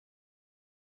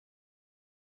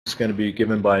is going to be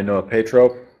given by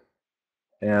Petro,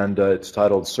 and it's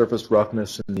titled Surface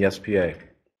Roughness in the SPA.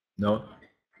 Noah?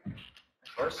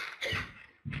 Of course.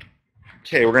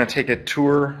 Okay, we're going to take a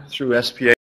tour through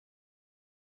SPA,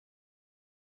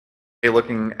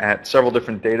 looking at several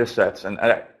different data sets. And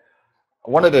I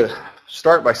wanted to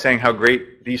start by saying how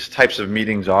great these types of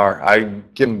meetings are. I'm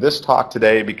giving this talk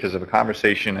today because of a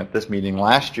conversation at this meeting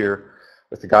last year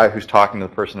with the guy who's talking to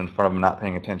the person in front of him not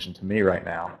paying attention to me right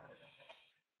now.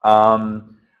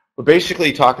 We're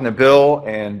basically talking to Bill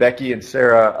and Becky and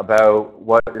Sarah about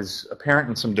what is apparent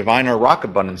in some diviner rock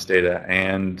abundance data.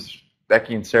 And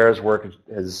Becky and Sarah's work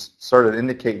has started to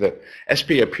indicate that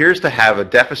SPA appears to have a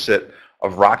deficit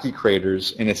of rocky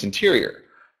craters in its interior.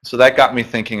 So that got me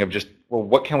thinking of just, well,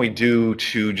 what can we do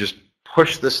to just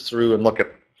push this through and look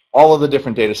at all of the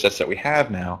different data sets that we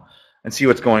have now and see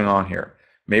what's going on here.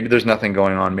 Maybe there's nothing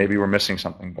going on. Maybe we're missing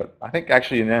something. But I think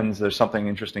actually in ends there's something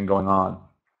interesting going on.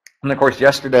 And of course,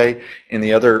 yesterday in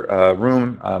the other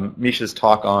room, Misha's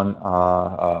talk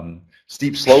on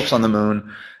steep slopes on the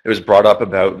moon, it was brought up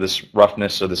about this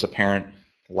roughness or this apparent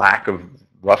lack of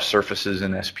rough surfaces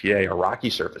in SPA or rocky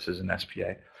surfaces in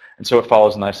SPA. And so it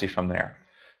follows nicely from there.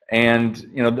 And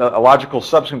you know, a logical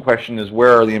subsequent question is,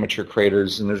 where are the immature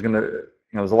craters? And there's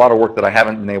there's a lot of work that I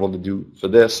haven't been able to do for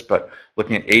this, but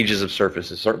looking at ages of surface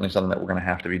is certainly something that we're going to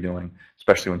have to be doing,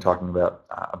 especially when talking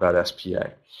about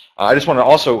SPA. I just want to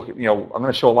also, I'm going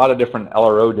to show a lot of different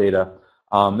LRO data.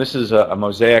 This is a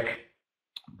mosaic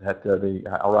that the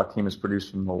LROC team has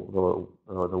produced from the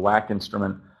WAC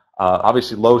instrument.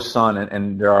 Obviously low sun,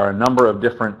 and there are a number of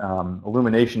different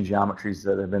illumination geometries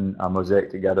that have been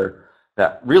mosaic together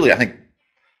that really, I think,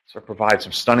 sort of provide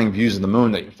some stunning views of the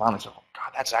moon that you find and say, oh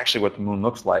God, that's actually what the moon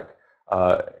looks like.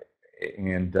 So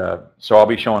I'll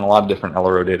be showing a lot of different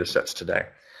LRO data sets today.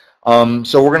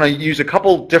 So we're going to use a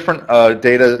couple different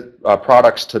data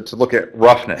products to look at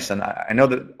roughness. And I know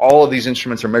that all of these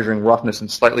instruments are measuring roughness in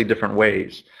slightly different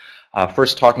ways.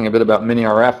 First, talking a bit about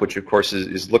Mini-RF, which of course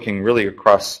is looking really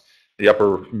across the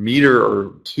upper meter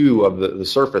or two of the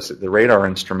surface, the radar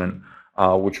instrument,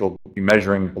 which will be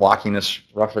measuring blockiness,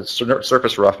 roughness,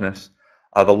 surface roughness.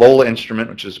 The LOLA instrument,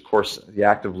 which is of course the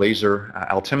active laser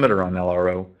altimeter on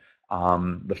LRO.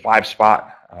 The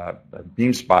 5-spot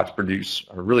beam spots produce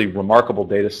a really remarkable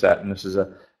data set, and this is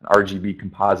an RGB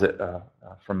composite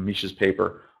from Misha's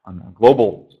paper on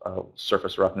global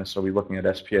surface roughness. So we'll be looking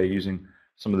at SPA using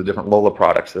some of the different LOLA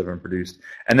products that have been produced.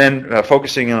 And then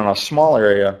focusing in on a small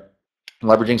area,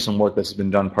 leveraging some work that's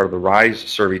been done part of the RISE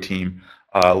survey team,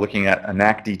 looking at a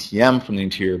NAC DTM from the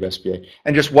interior of SPA,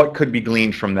 and just what could be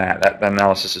gleaned from that. That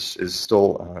analysis is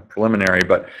still preliminary,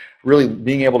 but really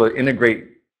being able to integrate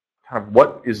kind of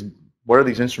what are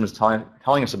these instruments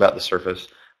telling us about the surface,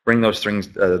 bring those things,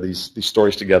 these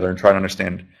stories together, and try to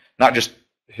understand not just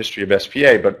the history of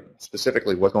SPA, but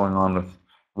specifically what's going on with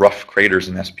rough craters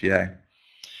in SPA.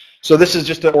 So this is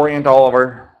just to orient all of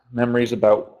our memories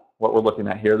about what we're looking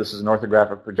at here. This is an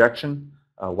orthographic projection,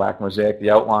 WAC mosaic. The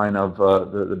outline of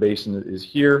the basin is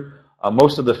here.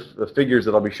 Most of the figures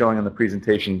that I'll be showing in the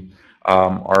presentation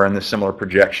are in this similar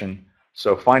projection.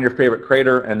 So find your favorite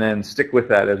crater and then stick with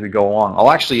that as we go along.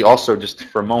 I'll actually also, just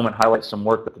for a moment, highlight some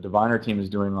work that the diviner team is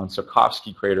doing on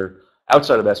Sokovsky crater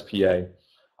outside of SPA.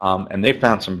 And they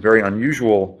found some very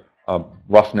unusual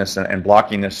roughness and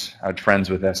blockiness trends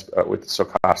with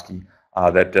Sokovsky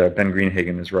that Ben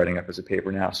Greenhagen is writing up as a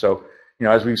paper now. So,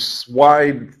 as we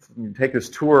take this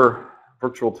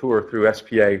virtual tour through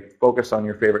SPA, focus on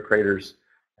your favorite craters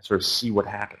and sort of see what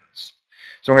happens.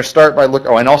 So I'm going to start by looking,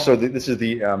 and also this is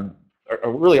a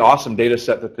really awesome data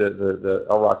set that the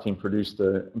LROC team produced,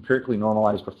 the empirically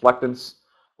normalized reflectance,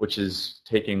 which is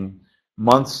taking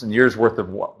months and years worth of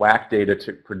WAC data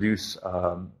to produce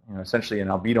essentially an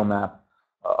albedo map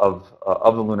of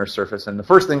the lunar surface. And the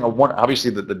first thing, obviously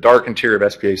the dark interior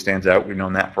of SPA stands out. We've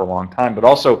known that for a long time. But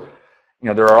also,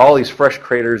 there are all these fresh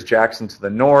craters, Jackson to the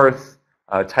north,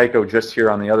 Tycho just here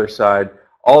on the other side.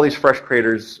 All these fresh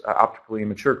craters, optically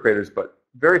immature craters, but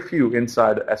very few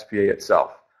inside SPA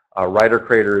itself. Ryder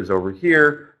crater is over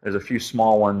here. There's a few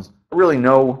small ones. Really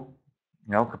no,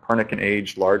 Copernican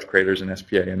age large craters in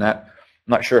SPA, and that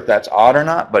I'm not sure if that's odd or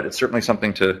not, but it's certainly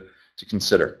something to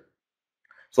consider.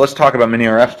 So let's talk about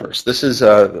Mini-RF first. This is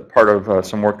part of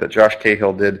some work that Josh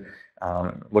Cahill did,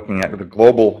 looking at the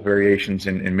global variations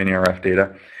in Mini-RF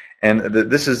data, and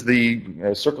this is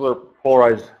the circular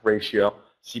polarized ratio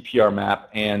CPR map,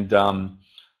 and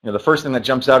the first thing that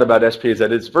jumps out about SPA is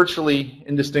that it's virtually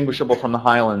indistinguishable from the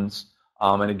highlands.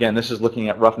 And again, this is looking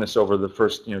at roughness over the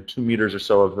first 2 meters or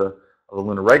so of the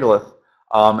lunar regolith.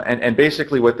 And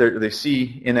basically what they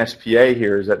see in SPA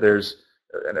here is that there's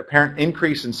an apparent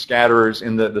increase in scatterers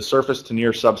in the surface to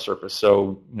near subsurface,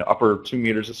 so upper 2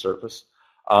 meters of surface.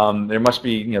 There must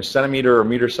be centimeter or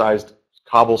meter-sized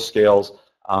cobble scales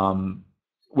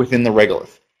within the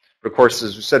regolith. But of course,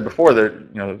 as we said before,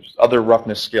 other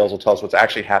roughness scales will tell us what's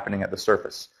actually happening at the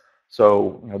surface.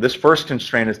 So this first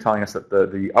constraint is telling us that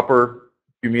the upper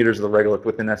few meters of the regolith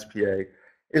within SPA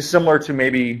is similar to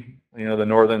maybe the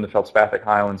northern, the feldspathic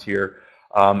highlands here,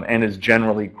 and is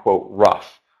generally, quote,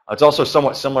 rough. It's also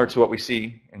somewhat similar to what we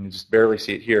see, and you just barely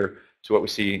see it here, to what we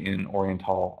see in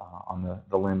Oriental on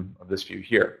the limb of this view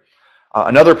here.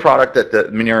 Another product that the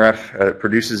NESF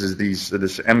produces is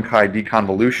this M-chi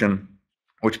deconvolution,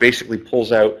 which basically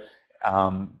pulls out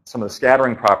some of the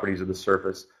scattering properties of the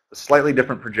surface. A slightly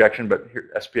different projection, but here,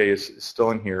 SPA is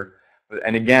still in here.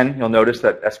 And again, you'll notice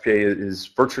that SPA is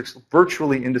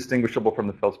virtually indistinguishable from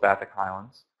the feldspathic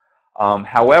highlands.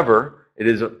 However, it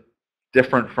is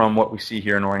different from what we see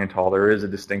here in Oriental. There is a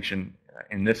distinction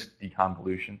in this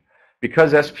deconvolution.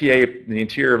 Because SPA, the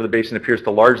interior of the basin, appears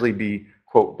to largely be,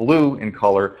 quote, blue in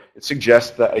color, it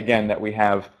suggests that, again, that we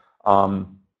have a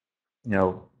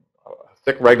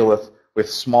thick regolith with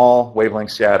small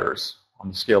wavelength scatterers on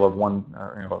the scale of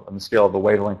on the scale of the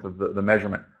wavelength of the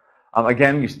measurement.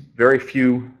 Again, very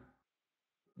few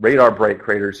radar bright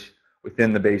craters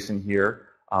within the basin here.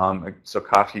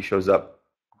 Sokovsky shows up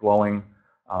glowing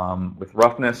with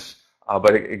roughness,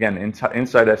 but again,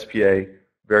 inside SPA,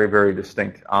 very, very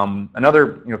distinct.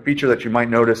 Another feature that you might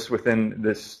notice within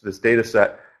this data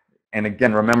set, and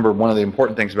again, remember, one of the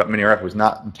important things about NESF was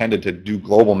not intended to do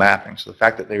global mapping, so the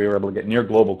fact that they were able to get near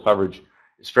global coverage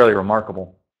is fairly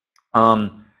remarkable.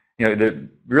 They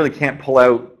really can't pull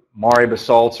out Mare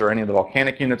basalts or any of the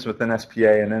volcanic units within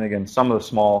SPA, and then again, some of the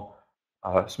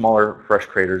smaller fresh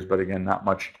craters, but again, not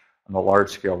much on the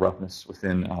large-scale roughness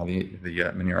within the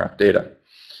NESF data.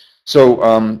 So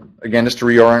again, just to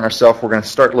reorient ourselves, we're going to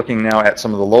start looking now at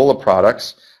some of the LOLA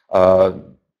products.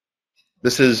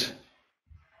 This is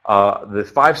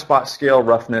the 5-spot scale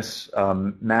roughness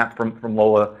map from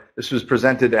LOLA. This was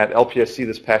presented at LPSC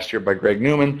this past year by Greg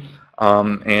Newman,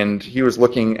 and he was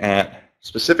looking at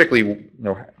specifically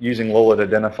using LOLA to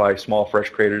identify small fresh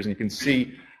craters. And you can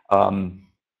see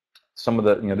some of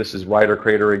the, this is Ryder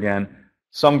Crater again,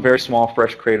 some very small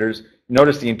fresh craters.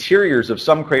 Notice the interiors of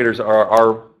some craters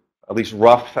are at least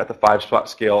rough at the 5-spot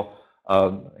scale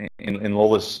in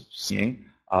LOLA's seeing.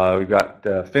 We've got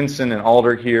Finson and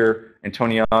Alder here.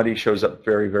 Antoniadi shows up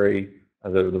very, very,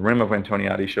 the rim of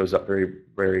Antoniadi shows up very,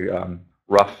 very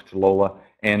rough to LOLA,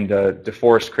 and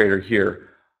DeForest Crater here.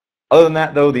 Other than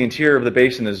that, though, the interior of the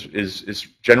basin is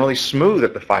generally smooth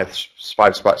at the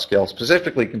 5-spot scale,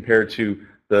 specifically compared to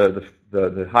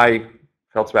the high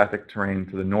feldspathic terrain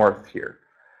to the north here.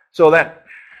 So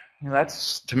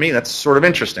that's, to me, that's sort of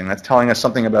interesting. That's telling us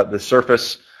something about the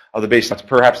surface of the basin. That's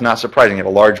perhaps not surprising. You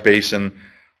have a large basin,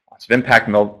 lots of impact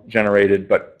melt generated,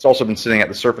 but it's also been sitting at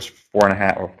the surface for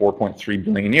 4.5 or 4.3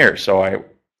 billion years. So I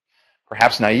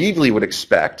perhaps naively would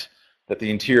expect that the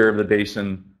interior of the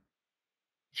basin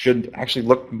should actually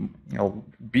look,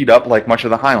 beat up like much of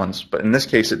the highlands, but in this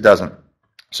case it doesn't.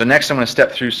 So next I'm going to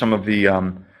step through some of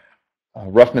the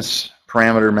roughness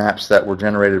parameter maps that were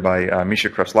generated by Misha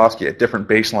Kraslovsky at different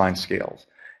baseline scales.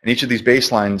 And each of these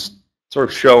baselines sort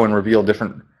of show and reveal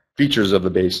different features of the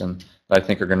basin that I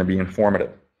think are going to be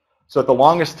informative. So at the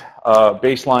longest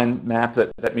baseline map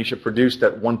that Misha produced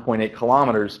at 1.8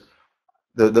 kilometers,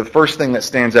 the first thing that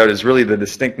stands out is really the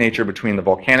distinct nature between the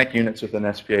volcanic units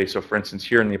within SPA. So for instance,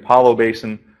 here in the Apollo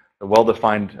Basin, the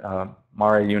well-defined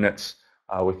Mare units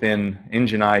within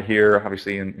Injini here,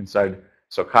 obviously inside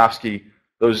Sokovsky,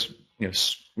 those,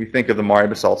 we think of the Mare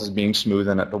basalts as being smooth,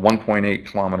 and at the 1.8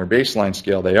 kilometer baseline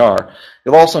scale they are.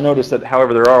 You'll also notice that,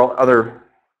 however, there are other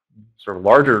sort of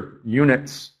larger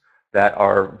units that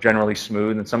are generally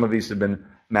smooth, and some of these have been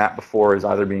mapped before as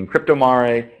either being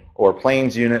cryptomare or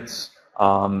plains units.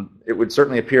 It would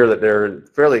certainly appear that they're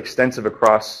fairly extensive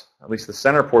across at least the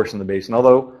center portion of the basin,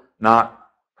 although not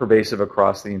pervasive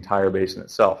across the entire basin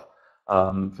itself.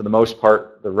 For the most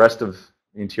part, the rest of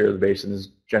the interior of the basin is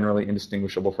generally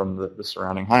indistinguishable from the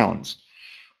surrounding highlands.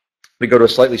 We go to a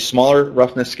slightly smaller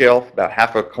roughness scale, about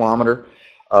 0.5 kilometer.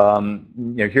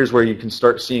 Here's where you can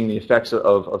start seeing the effects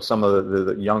of some of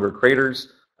the younger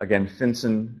craters. Again,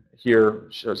 Finson here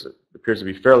appears to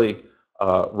be fairly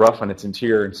rough on its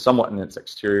interior and somewhat in its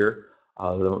exterior.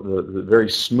 The very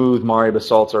smooth Mare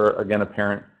basalts are again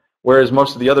apparent, whereas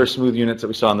most of the other smooth units that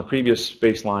we saw in the previous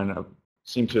baseline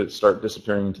seem to start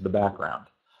disappearing into the background.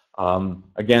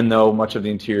 Again, though, much of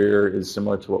the interior is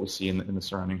similar to what we see in the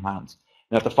surrounding highlands.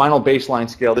 Now, at the final baseline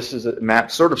scale, this is a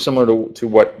map sort of similar to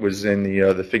what was in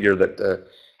the figure that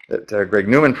that Greg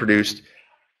Newman produced,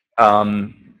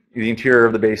 the interior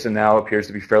of the basin now appears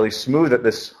to be fairly smooth at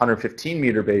this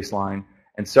 115-meter baseline,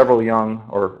 and several young,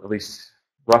 or at least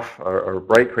rough or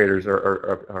bright craters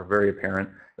are very apparent.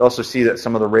 You also see that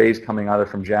some of the rays coming either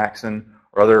from Jackson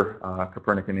or other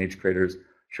Copernican age craters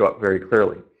show up very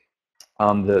clearly.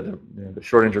 The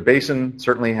Schrodinger Basin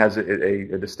certainly has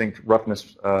a distinct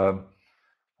roughness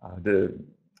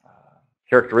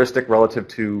characteristic relative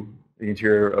to the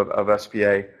interior of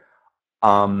SPA.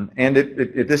 And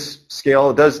at this scale,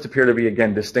 it does appear to be,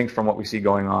 again, distinct from what we see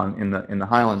going on in the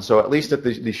highlands. So at least at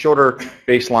the shorter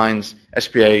baselines,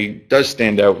 SPA does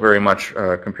stand out very much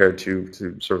compared to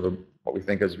sort of what we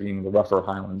think as being the rougher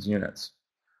highlands units.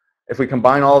 If we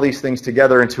combine all these things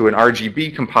together into an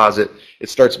RGB composite, it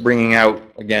starts bringing out,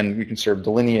 again, we can sort of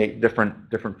delineate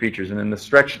different features. And in the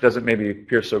stretch, it doesn't maybe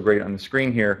appear so great on the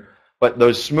screen here, but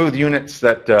those smooth units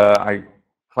that I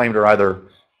claimed are either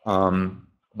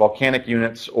volcanic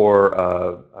units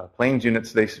or plains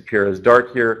units, they appear as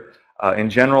dark here. In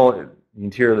general, the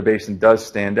interior of the basin does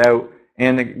stand out,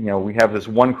 and we have this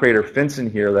one crater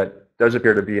Finson here that does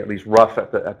appear to be at least rough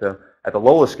at the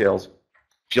Lola scales.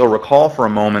 If you'll recall for a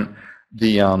moment,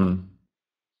 the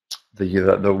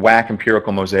WAC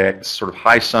empirical mosaic, sort of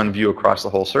high sun view across the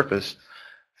whole surface,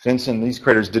 Finson, these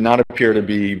craters did not appear to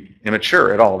be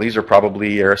immature at all. These are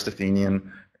probably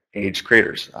Aristotelian age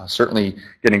craters. Certainly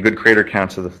getting good crater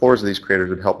counts of the floors of these craters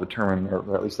would help determine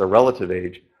or at least their relative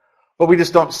age. But we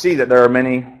just don't see that there are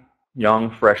many young,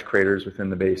 fresh craters within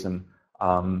the basin,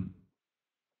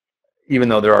 even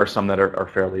though there are some that are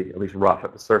fairly at least rough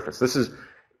at the surface.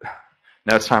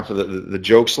 Now it's time for the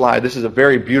joke slide. This is a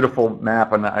very beautiful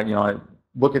map, and I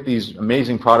look at these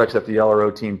amazing products that the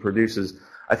LRO team produces.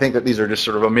 I think that these are just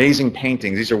sort of amazing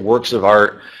paintings. These are works of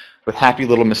art with happy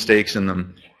little mistakes in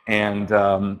them. And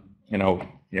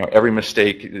every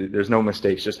mistake, there's no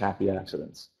mistakes, just happy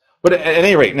accidents. But at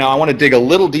any rate, now I want to dig a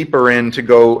little deeper in to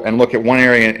go and look at one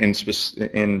area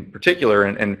in particular,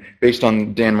 and based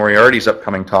on Dan Moriarty's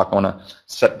upcoming talk, I want to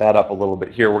set that up a little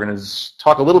bit here. We're going to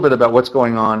talk a little bit about what's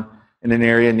going on in an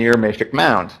area near Mayfic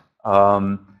Mound,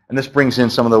 and this brings in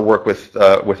some of the work with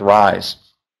RISE.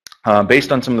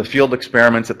 Based on some of the field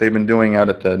experiments that they've been doing out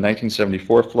at the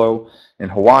 1974 flow in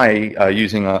Hawaii,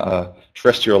 using a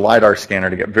terrestrial LiDAR scanner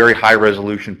to get very high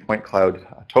resolution point cloud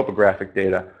topographic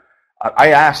data. I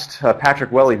asked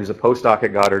Patrick Welly, who's a postdoc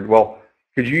at Goddard, well,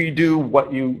 could you do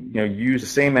what use the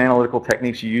same analytical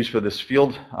techniques you use for this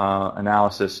field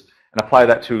analysis and apply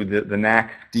that to the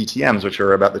NAC DTMs, which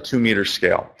are about the 2-meter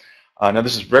scale? Now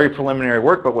this is very preliminary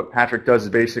work, but what Patrick does is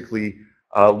basically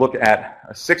look at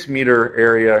a 6-meter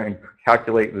area and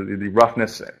calculate the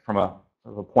roughness from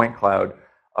a point cloud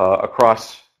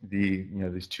across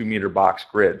these 2-meter box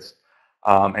grids.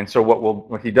 And so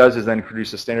what he does is then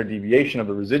produce a standard deviation of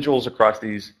the residuals across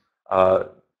these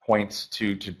points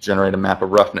to generate a map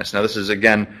of roughness. Now this is,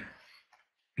 again,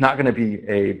 not going to be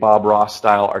a Bob Ross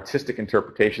style artistic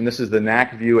interpretation. This is the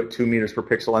NAC view at 2 meters per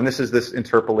pixel, and this is this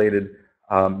interpolated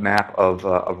map of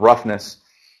roughness.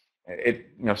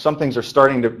 Some things are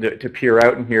starting to peer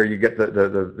out in here. You get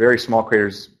the very small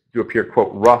craters do appear,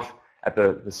 quote, rough at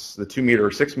the 2-meter or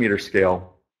 6-meter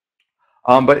scale.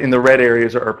 But in the red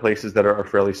areas are places that are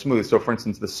fairly smooth. So for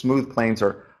instance, the smooth plains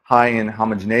are high in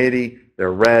homogeneity,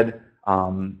 they're red.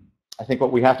 I think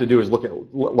what we have to do is look at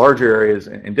larger areas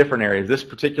in different areas. This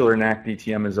particular NAC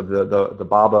DTM is of the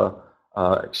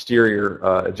BABA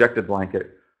exterior ejected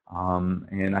blanket.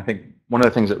 And I think one of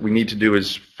the things that we need to do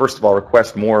is, first of all,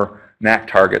 request more NAC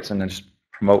targets, and then just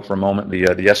promote for a moment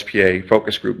the SPA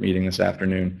focus group meeting this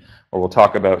afternoon, where we'll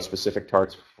talk about specific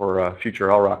targets for future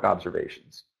LROC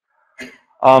observations.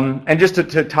 And just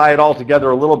to tie it all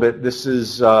together a little bit, this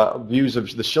is views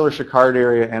of the Schiller-Shikard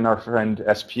area and our friend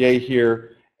SPA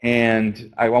here.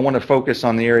 And I want to focus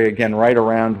on the area again right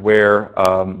around where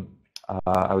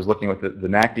I was looking with the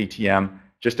NAC DTM,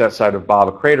 just outside of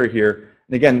Baba Crater here.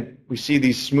 And again, we see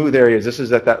these smooth areas. This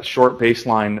is at that short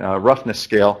baseline roughness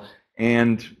scale.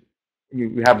 And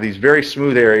you have these very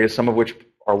smooth areas, some of which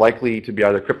are likely to be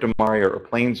either cryptomari or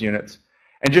plains units.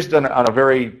 And just on a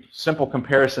very simple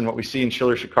comparison, what we see in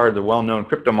Schiller-Shikard, the well-known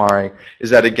cryptomari, is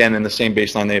that, again, in the same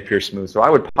baseline, they appear smooth. So I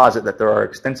would posit that there are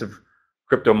extensive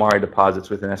cryptomari deposits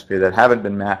within SPA that haven't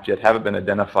been mapped yet, haven't been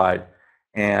identified.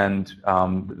 And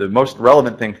the most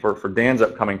relevant thing for Dan's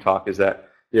upcoming talk is that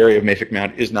the area of Mayfic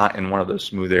Mound is not in one of those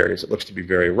smooth areas. It looks to be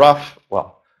very rough,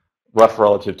 well, rough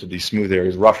relative to these smooth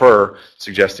areas, rougher,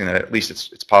 suggesting that at least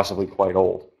it's possibly quite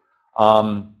old.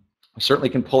 We certainly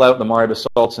can pull out the Mari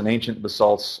basalts and ancient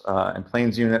basalts and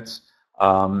plains units.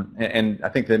 And I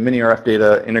think the mini-RF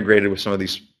data integrated with some of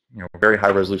these very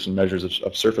high resolution measures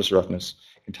of surface roughness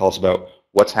can tell us about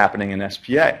what's happening in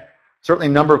SPA. Certainly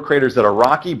a number of craters that are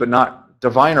rocky, but not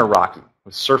divine or rocky,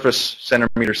 with surface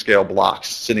centimeter scale blocks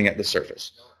sitting at the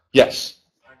surface. Yes,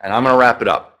 and I'm going to wrap it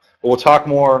up. But we'll talk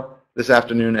more this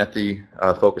afternoon at the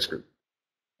focus group.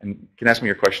 And you can ask me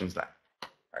your questions then. All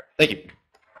right, thank you.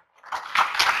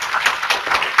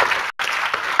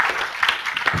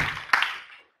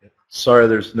 Sorry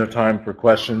there's no time for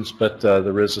questions, but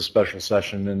there is a special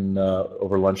session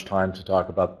over lunchtime to talk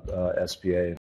about SPA.